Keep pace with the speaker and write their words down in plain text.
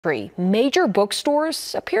Major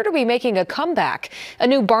bookstores appear to be making a comeback. A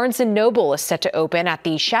new Barnes & Noble is set to open at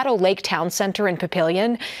the Shadow Lake Town Center in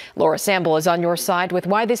Papillion. Laura Samble is on your side with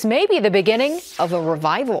why this may be the beginning of a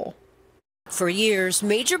revival. For years,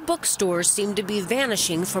 major bookstores seem to be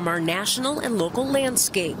vanishing from our national and local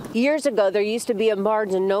landscape. Years ago, there used to be a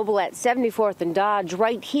Barnes & Noble at 74th and Dodge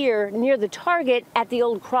right here near the Target at the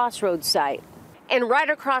old Crossroads site. And right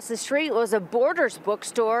across the street was a Borders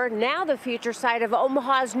bookstore, now the future site of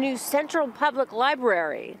Omaha's new Central Public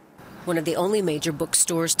Library. One of the only major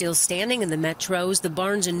bookstores still standing in the metro is the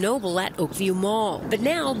Barnes & Noble at Oakview Mall. But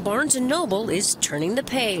now Barnes & Noble is turning the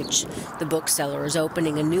page. The bookseller is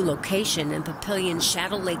opening a new location in Papillion's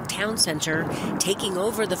Shadow Lake Town Center, taking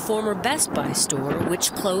over the former Best Buy store,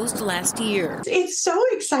 which closed last year. It's so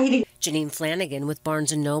exciting. Janine Flanagan with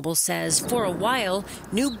Barnes & Noble says for a while,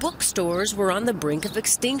 new bookstores were on the brink of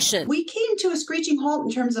extinction. We came to a screeching halt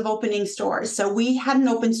in terms of opening stores. So we hadn't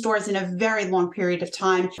opened stores in a very long period of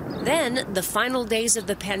time. Then the final days of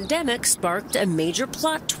the pandemic sparked a major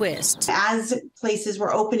plot twist. As places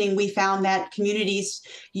were opening, we found that communities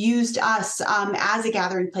used us as a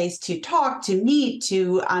gathering place to talk, to meet,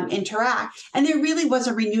 to interact. And there really was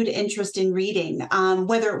a renewed interest in reading,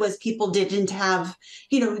 whether it was people didn't have,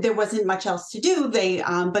 there wasn't much else to do,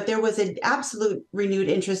 but there was an absolute renewed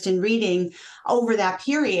interest in reading over that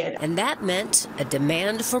period. And that meant a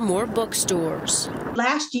demand for more bookstores.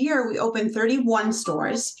 Last year, we opened 31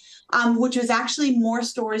 stores. Which was actually more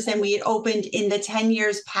stores than we had opened in the 10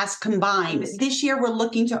 years past combined. This year, we're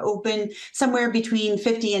looking to open somewhere between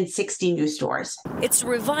 50 and 60 new stores. It's a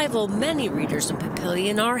revival many readers in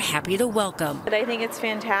Papillion are happy to welcome. But I think it's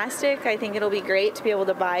fantastic. I think it'll be great to be able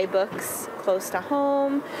to buy books close to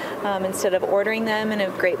home instead of ordering them, and a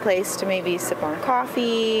great place to maybe sip on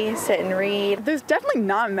coffee, sit and read. There's definitely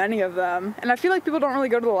not many of them, and I feel like people don't really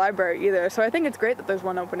go to the library either, so I think it's great that there's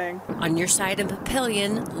one opening. On your side in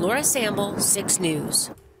Papillion, Laura Samble, 6 News.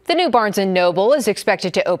 The new Barnes & Noble is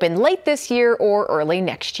expected to open late this year or early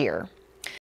next year.